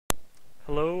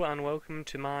Hello and welcome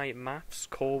to my Maths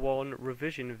Core 1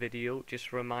 revision video.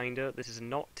 Just a reminder, this is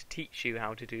not to teach you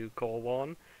how to do Core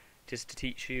 1, just to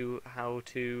teach you how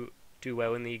to do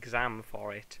well in the exam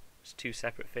for it. It's two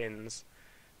separate things.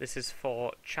 This is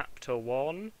for Chapter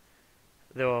 1.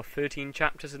 There are 13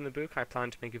 chapters in the book. I plan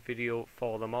to make a video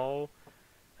for them all,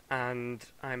 and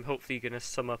I'm hopefully going to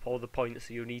sum up all the points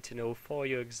that you need to know for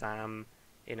your exam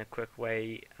in a quick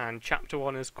way. And Chapter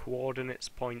 1 is coordinates,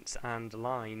 points and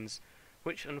lines,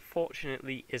 which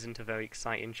unfortunately isn't a very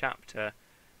exciting chapter.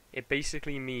 It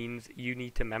basically means you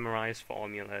need to memorize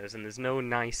formulas, and there's no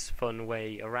nice fun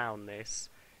way around this.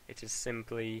 It is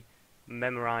simply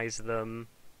memorize them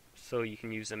so you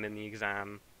can use them in the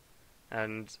exam.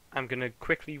 And I'm going to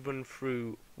quickly run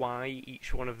through why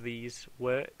each one of these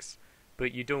works,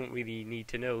 but you don't really need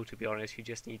to know, to be honest. You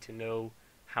just need to know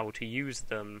how to use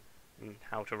them and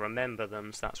how to remember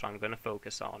them, so that's what I'm going to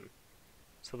focus on.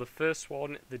 So the first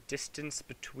one, the distance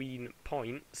between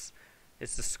points,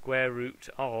 is the square root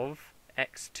of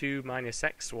x2 minus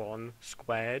x1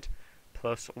 squared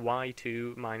plus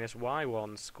y2 minus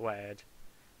y1 squared.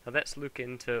 Now let's look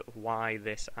into why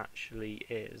this actually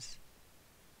is.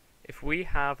 If we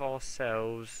have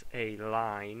ourselves a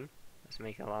line, let's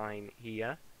make a line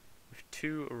here, with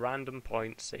two random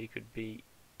points, so it could be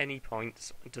any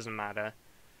points, it doesn't matter,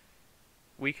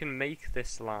 we can make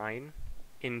this line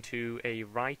into a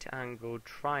right-angled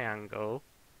triangle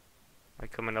by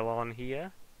coming along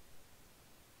here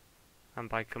and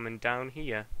by coming down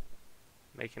here,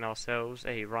 making ourselves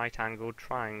a right-angled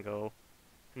triangle.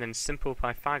 And then simple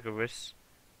Pythagoras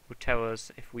will tell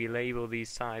us if we label these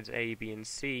sides A, B and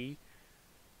C,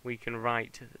 we can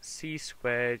write c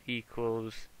squared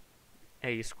equals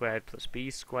a squared plus b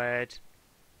squared.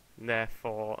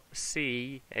 Therefore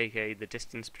c, aka the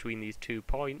distance between these 2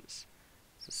 points,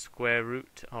 the square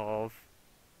root of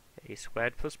a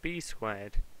squared plus b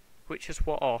squared, which is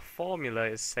what our formula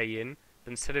is saying.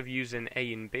 But instead of using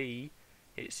a and b,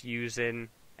 it's using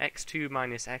x2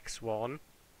 minus x1,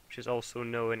 which is also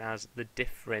known as the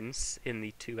difference in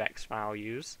the two x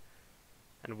values,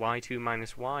 and y2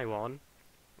 minus y1,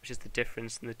 which is the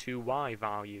difference in the two y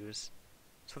values.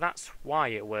 So that's why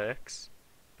it works,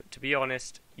 but to be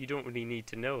honest, you don't really need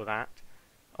to know that.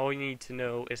 All you need to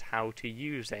know is how to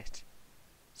use it.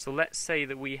 So let's say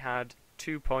that we had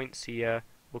 2 points here.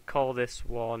 We'll call this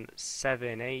one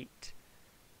 7, 8.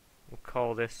 We'll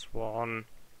call this one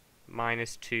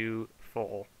minus 2,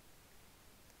 4.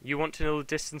 You want to know the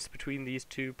distance between these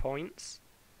 2 points?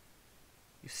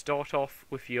 You start off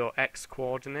with your x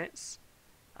coordinates.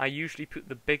 I usually put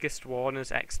the biggest one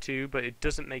as x2, but it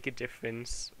doesn't make a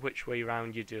difference which way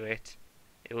round you do it.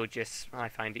 It will just, I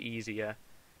find it easier.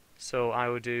 So I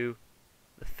will do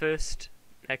the first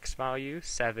x value,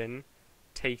 7,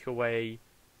 take away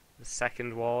the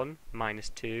second one, minus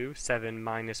 2. 7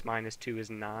 minus minus 2 is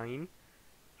 9.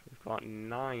 So we've got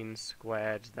 9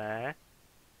 squared there,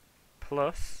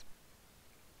 plus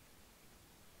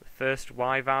the first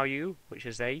y value, which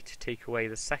is 8, take away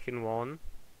the second one.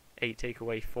 8 take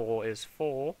away 4 is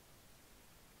 4.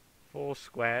 4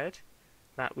 squared.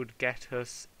 That would get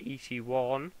us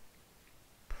 81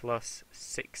 plus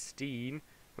 16,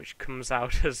 which comes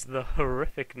out as the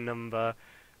horrific number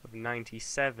of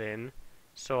 97.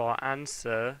 So our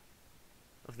answer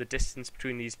of the distance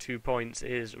between these 2 points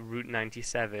is root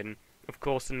 97. Of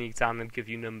course, in the exam they'll give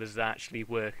you numbers that actually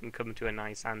work and come to a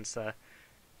nice answer,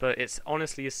 but it's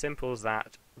honestly as simple as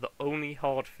that. The only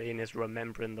hard thing is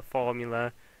remembering the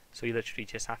formula, so you literally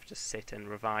just have to sit and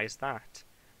revise that.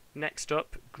 Next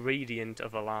up, gradient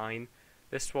of a line.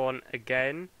 This one,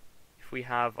 again, if we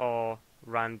have our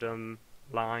random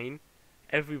line,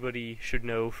 everybody should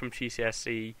know from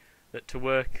GCSE that to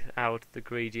work out the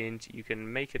gradient you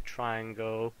can make a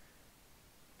triangle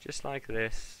just like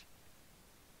this,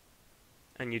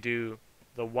 and you do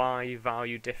the y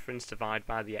value difference divided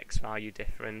by the x value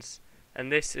difference, and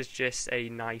this is just a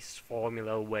nice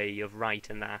formula way of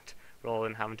writing that rather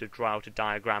than having to draw out a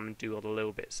diagram and do all the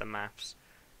little bits of maths.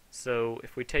 So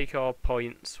if we take our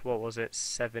points, what was it,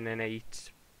 7 and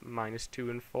 8 minus 2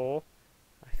 and 4,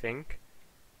 I think,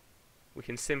 we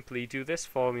can simply do this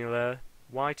formula,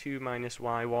 y2 minus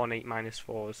y1, 8 minus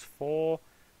 4 is 4,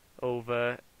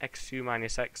 over x2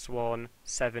 minus x1,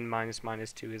 7 minus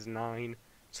minus 2 is 9.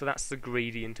 So that's the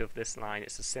gradient of this line.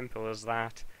 It's as simple as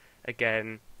that.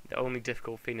 Again, the only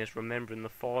difficult thing is remembering the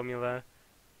formula.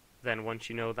 Then once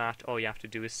you know that, all you have to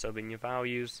do is sub in your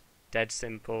values. Dead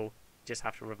simple. Just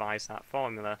have to revise that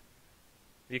formula.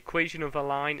 The equation of a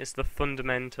line is the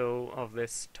fundamental of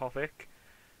this topic,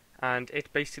 and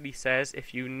it basically says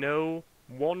if you know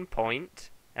one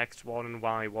point, x1 and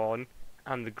y1,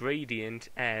 and the gradient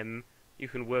m, you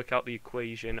can work out the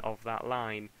equation of that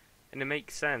line. And it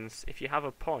makes sense. If you have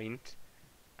a point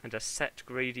and a set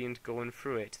gradient going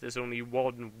through it, there's only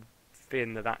one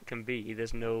fin that can be.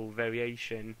 There's no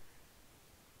variation.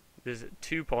 There's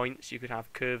 2 points, you could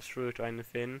have curves through it or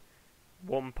anything.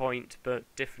 1 point but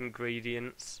different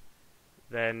gradients,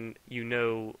 then you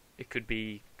know it could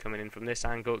be coming in from this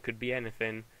angle, it could be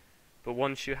anything. But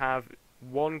once you have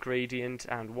one gradient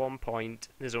and 1 point,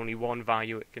 there's only one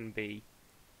value it can be.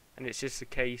 And it's just a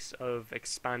case of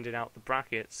expanding out the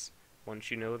brackets once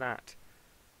you know that.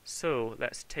 So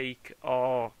let's take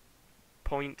our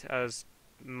point as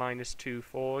 -2,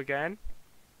 4 again.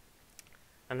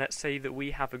 And let's say that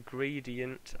we have a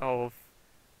gradient of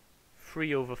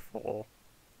 3/4.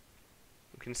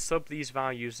 We can sub these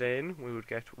values in. We would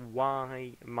get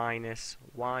y minus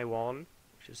y1,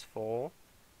 which is 4,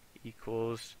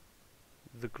 equals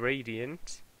the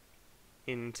gradient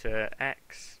into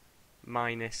x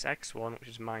minus x1, which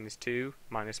is -2,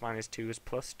 minus -2 is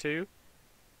 +2.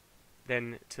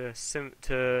 Then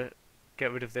to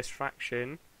get rid of this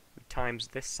fraction, we times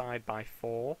this side by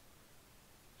 4.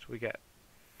 So we get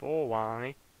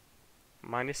 4y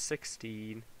minus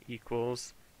 16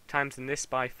 equals, timesing this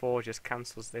by 4 just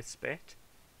cancels this bit.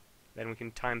 Then we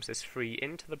can times this 3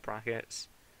 into the brackets,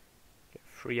 get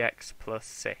 3x plus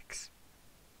 6.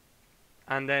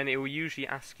 And then it will usually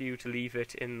ask you to leave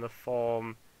it in the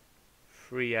form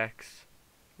 3x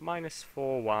minus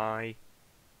 4y,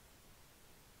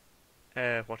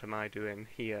 what am I doing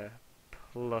here,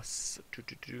 plus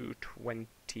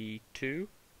 22,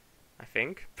 I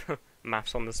think.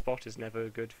 Maths on the spot is never a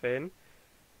good thing.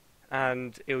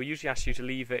 And it will usually ask you to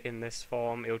leave it in this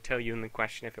form. It will tell you in the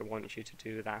question if it wants you to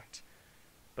do that.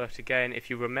 But again, if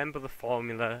you remember the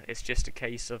formula, it's just a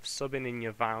case of subbing in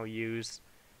your values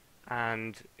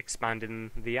and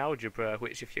expanding the algebra,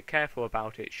 which if you're careful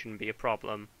about it shouldn't be a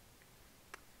problem.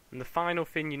 And the final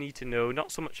thing you need to know,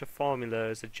 not so much a formula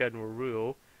as a general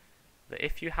rule, that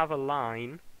if you have a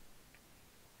line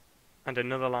and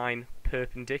another line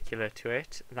perpendicular to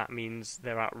it, that means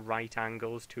they're at right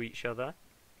angles to each other.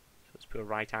 So let's put a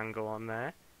right angle on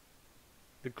there.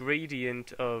 The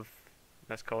gradient of,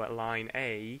 let's call it line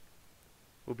A,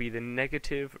 will be the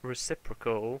negative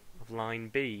reciprocal of line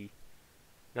B.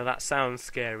 Now that sounds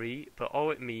scary, but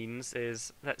all it means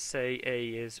is, let's say A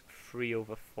is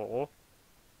 3/4.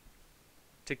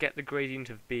 To get the gradient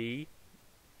of B,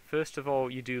 first of all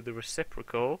you do the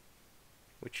reciprocal,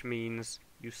 which means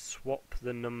you swap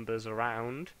the numbers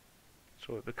around,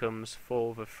 so it becomes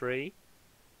 4/3.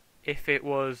 If it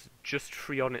was just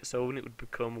 3 on its own, it would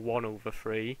become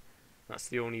 1/3. That's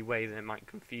the only way that it might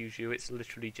confuse you. It's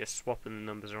literally just swapping the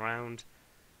numbers around.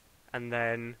 And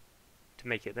then, to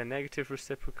make it the negative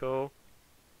reciprocal,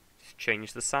 just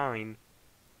change the sign.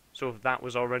 So if that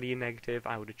was already a negative,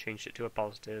 I would have changed it to a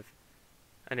positive.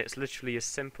 And it's literally as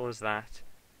simple as that.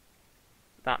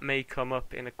 That may come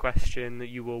up in a question that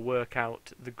you will work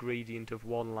out the gradient of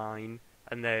one line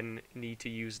and then need to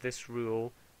use this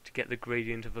rule to get the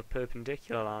gradient of a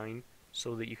perpendicular line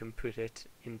so that you can put it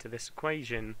into this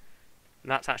equation.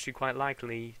 And that's actually quite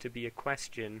likely to be a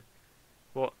question.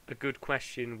 What a good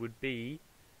question would be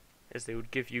is they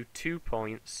would give you 2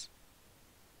 points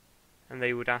and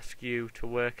they would ask you to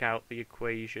work out the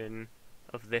equation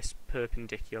of this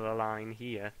perpendicular line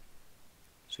here.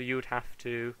 So you would have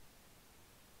to,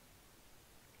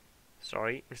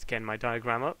 just getting my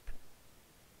diagram up.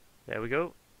 There we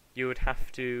go. You would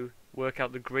have to work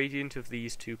out the gradient of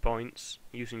these 2 points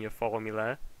using your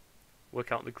formula,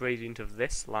 work out the gradient of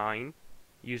this line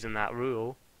using that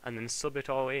rule, and then sub it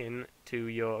all in to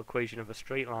your equation of a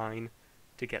straight line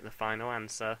to get the final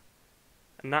answer.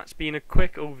 And that's been a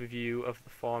quick overview of the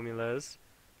formulas,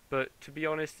 but to be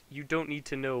honest, you don't need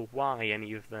to know why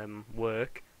any of them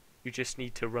work. You just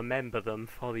need to remember them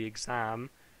for the exam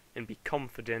and be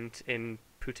confident in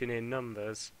putting in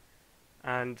numbers.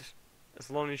 And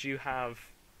as long as you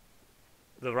have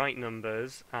the right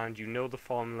numbers and you know the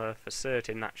formula for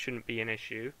certain, that shouldn't be an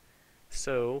issue.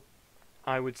 So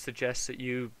I would suggest that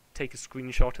you take a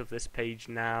screenshot of this page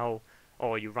now,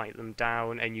 or you write them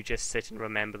down and you just sit and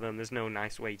remember them. There's no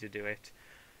nice way to do it.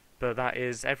 But that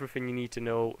is everything you need to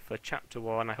know for Chapter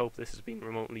 1. I hope this has been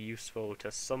remotely useful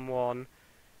to someone.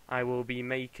 I will be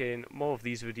making more of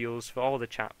these videos for all the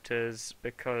chapters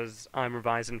because I'm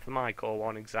revising for my Core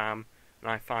 1 exam, and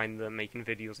I find that making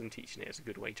videos and teaching it is a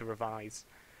good way to revise.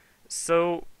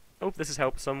 So, hope this has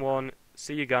helped someone.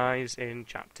 See you guys in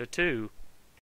Chapter 2.